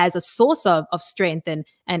community as a source of strength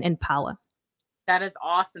and power. That is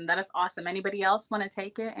awesome. That is awesome. Anybody else want to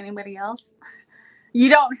take it? Anybody else? You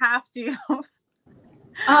don't have to.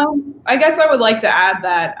 I guess I would like to add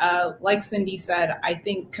that, like Cindy said, I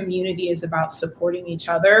think community is about supporting each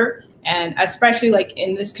other. And especially like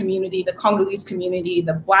in this community, the Congolese community,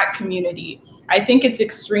 the Black community, I think it's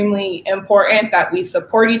extremely important that we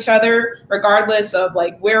support each other regardless of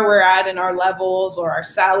like where we're at in our levels or our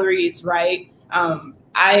salaries, right?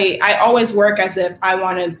 I always work as if I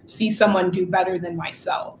want to see someone do better than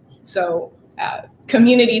myself. So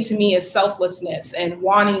community to me is selflessness and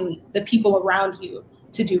wanting the people around you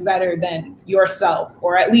to do better than yourself,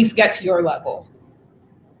 or at least get to your level.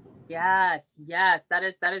 Yes, that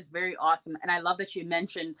is very awesome. And I love that you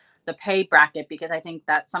mentioned the pay bracket, because I think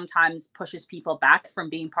that sometimes pushes people back from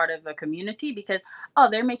being part of a community because, oh,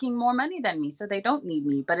 they're making more money than me, so they don't need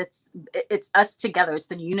me. But it's us together. It's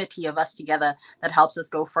the unity of us together that helps us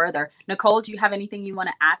go further. Nicholle, do you have anything you want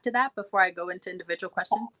to add to that before I go into individual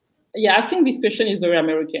questions? Yeah, I think this question is very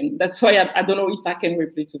American. That's why I don't know if I can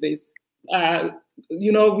reply to this.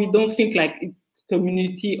 We don't think like it's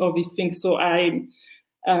community or these things. So I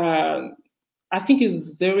think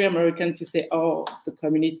it's very American to say, oh, the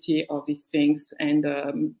community of these things.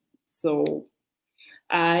 And so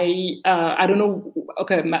I don't know.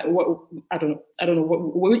 Okay, I don't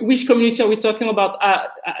know which community are we talking about.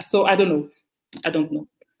 So I don't know.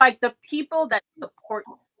 Like the people that support,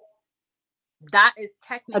 that is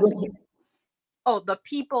technically. Oh, the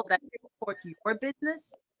people that support your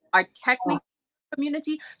business are technically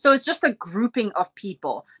community. So it's just a grouping of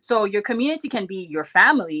people. So your community can be your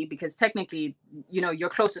family, because technically, you're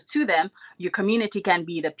closest to them. Your community can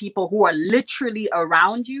be the people who are literally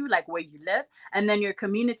around you, like where you live. And then your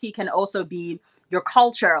community can also be your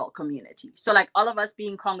cultural community. So like all of us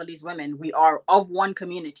being Congolese women, we are of one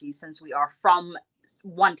community since we are from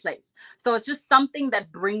one place. So it's just something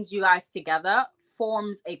that brings you guys together,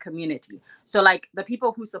 forms a community. So like the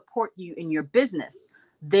people who support you in your business,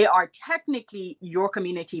 they are technically your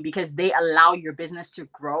community because they allow your business to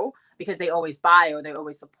grow, because they always buy, or they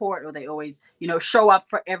always support, or they always, show up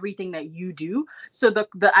for everything that you do. So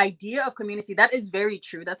the idea of community, that is very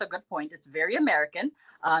true. That's a good point. It's very American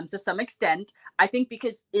to some extent. I think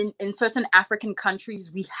because in certain African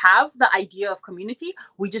countries, we have the idea of community.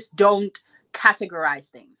 We just don't categorize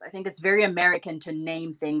things. I think it's very American to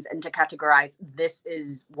name things and to categorize, this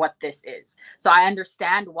is what this is. So I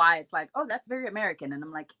understand why it's like, oh, that's very American. And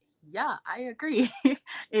I'm like, yeah, I agree.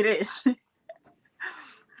 It is.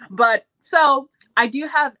 But so I do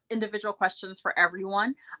have individual questions for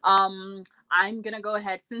everyone. I'm going to go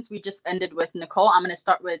ahead, since we just ended with Nicholle, I'm going to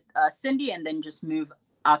start with Cindy and then just move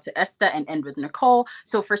out to Esther and end with Nicholle.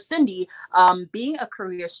 So for Cindy, being a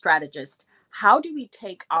career strategist, how do we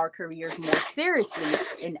take our careers more seriously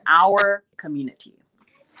in our community?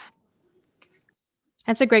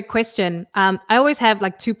 That's a great question. I always have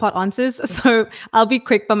like two-part answers, so I'll be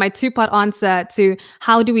quick. But my two-part answer to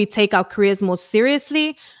how do we take our careers more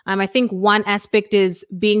seriously, I think one aspect is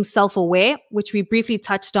being self-aware, which we briefly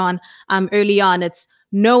touched on early on. It's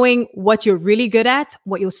knowing what you're really good at,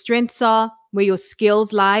 what your strengths are, where your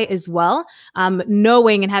skills lie as well,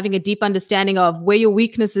 knowing and having a deep understanding of where your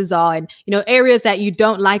weaknesses are and, areas that you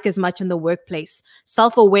don't like as much in the workplace.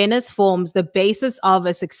 Self-awareness forms the basis of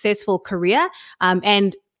a successful career,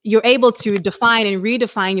 and you're able to define and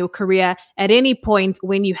redefine your career at any point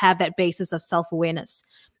when you have that basis of self-awareness.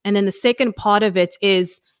 And then the second part of it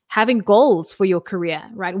is having goals for your career,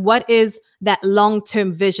 right? What is that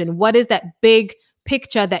long-term vision? What is that big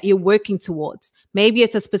picture that you're working towards? Maybe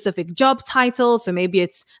it's a specific job title. So maybe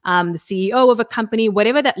it's the CEO of a company,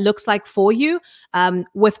 whatever that looks like for you.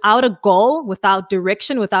 Without a goal, without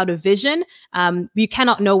direction, without a vision, you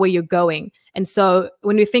cannot know where you're going. And so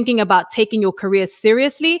when you're thinking about taking your career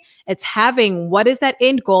seriously, it's having what is that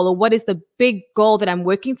end goal, or what is the big goal that I'm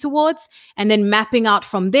working towards? And then mapping out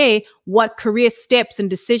from there, what career steps and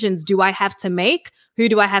decisions do I have to make? Who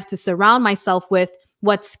do I have to surround myself with?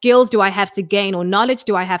 What skills do I have to gain, or knowledge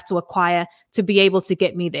do I have to acquire to be able to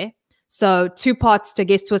get me there? So 2 parts to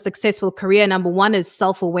get to a successful career. Number 1 is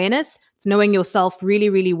self-awareness. It's knowing yourself really,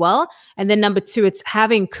 really well. And then number 2, it's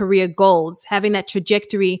having career goals, having that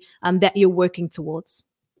trajectory that you're working towards.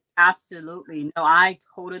 Absolutely. No, I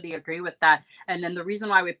totally agree with that. And then the reason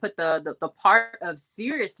why we put the part of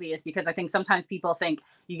seriously is because I think sometimes people think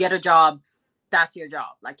you get a job, that's your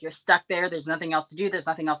job. Like you're stuck there. There's nothing else to do. There's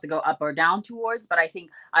nothing else to go up or down towards. But I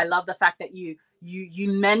think I love the fact that you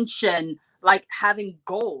mention like having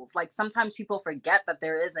goals. Like sometimes people forget that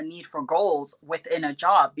there is a need for goals within a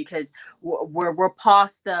job, because we're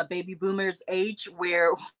past the baby boomers age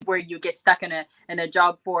where you get stuck in a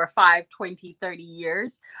job for 5, 20, 30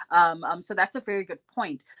 years. So that's a very good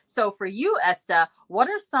point. So for you, Esther, what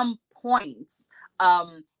are some points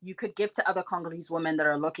you could give to other Congolese women that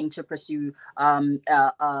are looking to pursue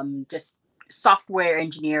just software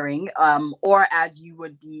engineering, or as you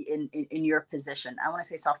would be in your position? I want to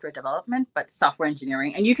say software development, but software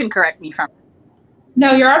engineering. And you can correct me if I'm...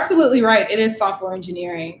 No, you're absolutely right. It is software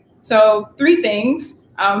engineering. So 3 things.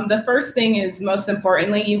 The first thing is, most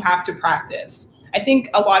importantly, you have to practice. I think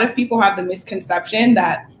a lot of people have the misconception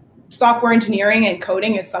that software engineering and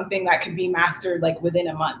coding is something that could be mastered like within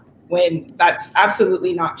a month, when that's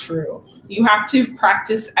absolutely not true. You have to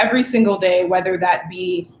practice every single day, whether that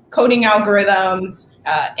be coding algorithms,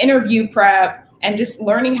 interview prep, and just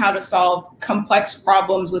learning how to solve complex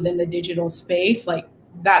problems within the digital space. Like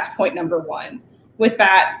that's point number 1. With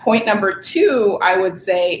that, point number 2, I would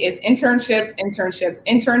say, is internships.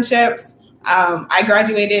 I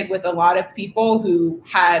graduated with a lot of people who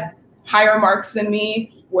had higher marks than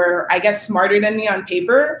me, were, I guess, smarter than me on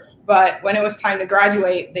paper. But when it was time to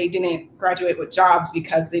graduate, they didn't graduate with jobs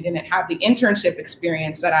because they didn't have the internship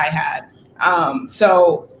experience that I had.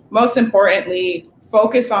 So most importantly,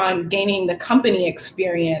 focus on gaining the company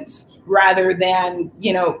experience rather than,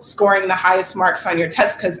 scoring the highest marks on your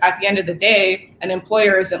test. Because at the end of the day, an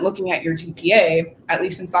employer isn't looking at your GPA, at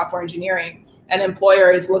least in software engineering. An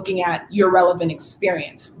employer is looking at your relevant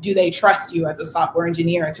experience. Do they trust you as a software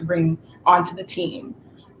engineer to bring onto the team?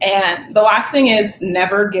 And the last thing is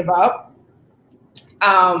never give up.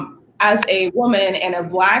 As a woman and a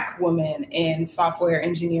Black woman in software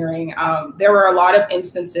engineering, there were a lot of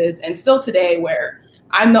instances, and still today, where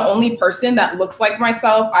I'm the only person that looks like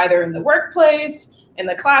myself, either in the workplace, in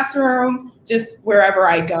the classroom, just wherever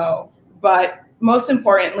I go. But most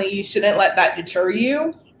importantly, you shouldn't let that deter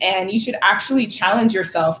you. And you should actually challenge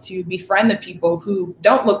yourself to befriend the people who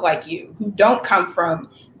don't look like you, who don't come from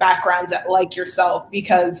backgrounds that like yourself.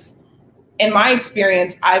 Because in my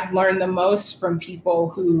experience, I've learned the most from people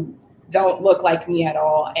who don't look like me at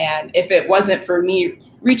all. And if it wasn't for me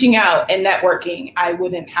reaching out and networking, I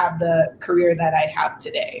wouldn't have the career that I have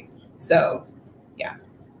today. So, yeah.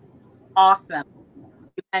 Awesome.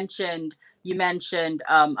 You mentioned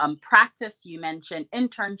practice, you mentioned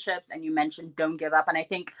internships, and you mentioned don't give up. And I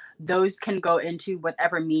think those can go into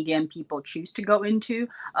whatever medium people choose to go into.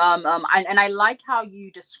 And I like how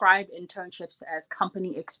you describe internships as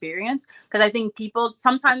company experience, because I think people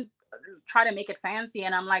sometimes try to make it fancy.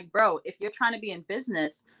 And I'm like, bro, if you're trying to be in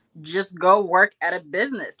business, just go work at a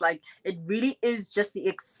business. Like, it really is just the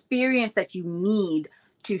experience that you need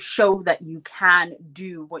to show that you can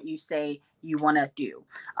do what you say you want to do.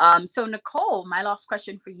 So Nicholle, my last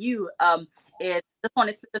question for you is, this one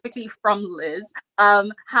is specifically from Liz.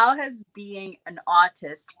 How has being an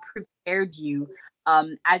artist prepared you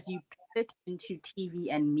as you pivot into TV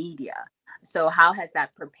and media? So how has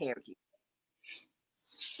that prepared you?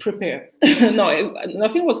 Prepare. No,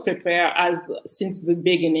 nothing was prepared as since the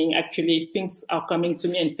beginning. Actually, things are coming to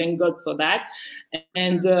me, and thank God for that.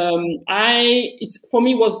 And for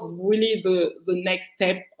me was really the next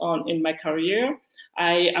step in my career.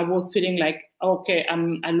 I was feeling like, okay,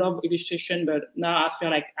 I love illustration, but now I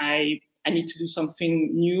feel like I need to do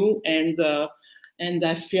something new, and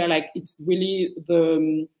I feel like it's really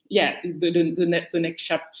the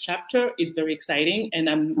next chapter is very exciting, and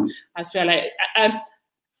I feel like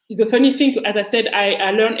the funny thing, as I said,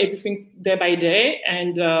 I learn everything day by day,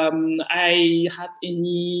 and I have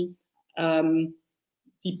any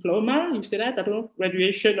diploma, you say that? I don't know,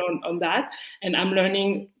 graduation on that, and I'm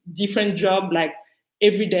learning different job like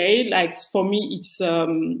every day. Like for me, it's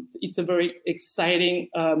a very exciting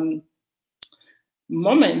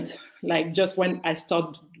moment. Like just when I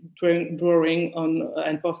start drawing on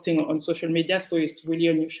and posting on social media, so it's really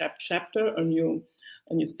a new chapter, a new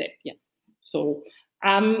step. Yeah. So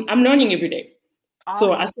I'm learning every day. Awesome.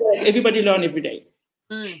 So I feel like everybody learn every day.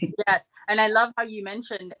 Yes, and I love how you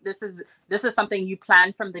mentioned this is something you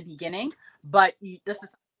planned from the beginning, but this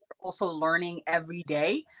is also learning every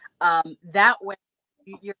day. That way,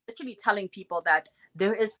 you're literally telling people that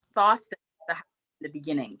there is thoughts that need to happen in the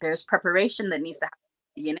beginning. There's preparation that needs to happen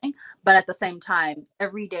in the beginning, but at the same time,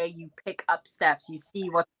 every day you pick up steps, you see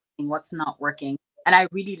what's working, what's not working. And I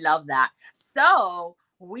really love that. So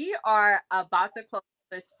we are about to close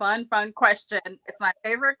this fun question. It's my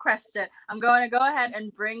favorite question. I'm going to go ahead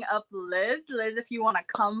and bring up Liz. Liz, if you want to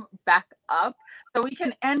come back up so we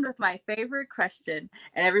can end with my favorite question,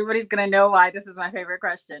 and everybody's going to know why this is my favorite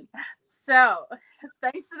question. So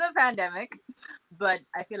thanks to the pandemic, but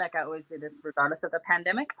I feel like I always do this regardless of the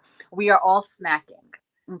pandemic, we are all snacking.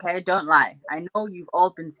 Okay, don't lie. I know you've all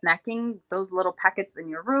been snacking, those little packets in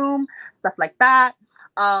your room, stuff like that.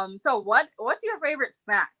 So what's your favorite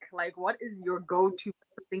snack? Like, what is your go-to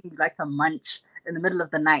thing you like to munch in the middle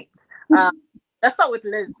of the night? Let's start with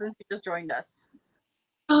Liz, since you just joined us.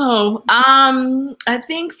 Oh, I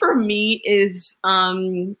think for me is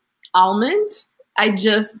almonds.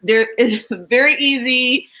 They're very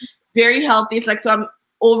easy, very healthy. It's like, so I'm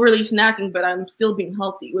overly snacking, but I'm still being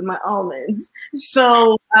healthy with my almonds.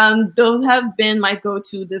 So those have been my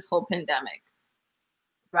go-to this whole pandemic.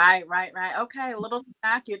 Right. Okay, a little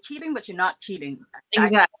snack. You're cheating, but you're not cheating.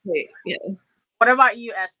 Exactly. Yes. What about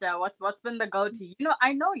you, Esther? What's been the go-to? You know,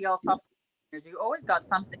 I know y'all supplementers. You always got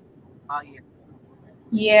something all year.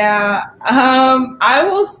 Yeah, I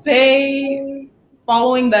will say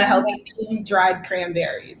following the healthy theme, dried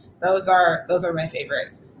cranberries. Those are my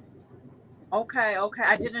favorite. Okay.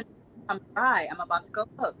 I didn't. I'm dry. I'm about to go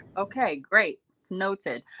cook. Okay, great.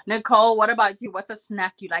 Noted. Nicholle, what about you? What's a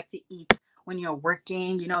snack you like to eat when you're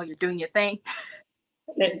working? You know, you're doing your thing.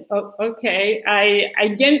 Okay, I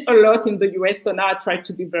gained a lot in the US, so now I try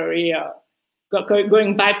to be very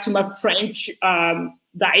going back to my French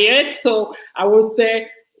diet. So I will say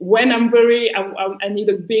when I'm I need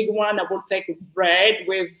a big one, I will take bread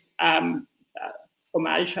with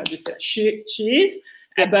fromage, how do you say, cheese.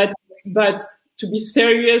 Yeah. But to be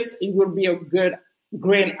serious, it will be a good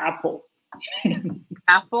green apple.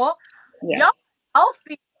 Apple? Yeah. Y'all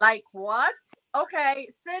healthy? Like what? Okay,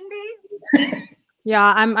 Cindy?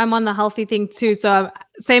 Yeah, I'm on the healthy thing too. So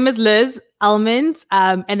same as Liz, almonds,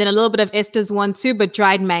 and then a little bit of Esther's one too, but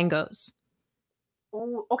dried mangoes.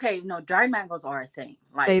 Oh, okay. No, dried mangoes are a thing.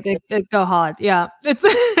 Like They go hard. Yeah, it's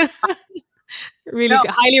really No.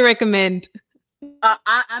 good. Highly recommend.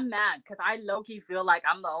 I'm mad because I low-key feel like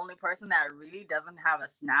I'm the only person that really doesn't have a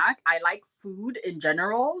snack. I like food in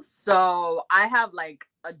general, so I have like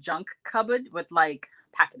a junk cupboard with like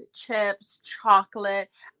packet of chips, chocolate.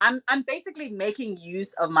 I'm basically making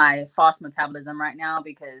use of my fast metabolism right now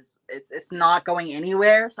because it's not going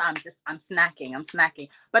anywhere. So I'm snacking.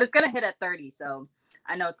 But it's gonna hit at 30, so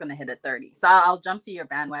I know it's gonna hit at 30. So I'll jump to your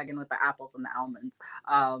bandwagon with the apples and the almonds.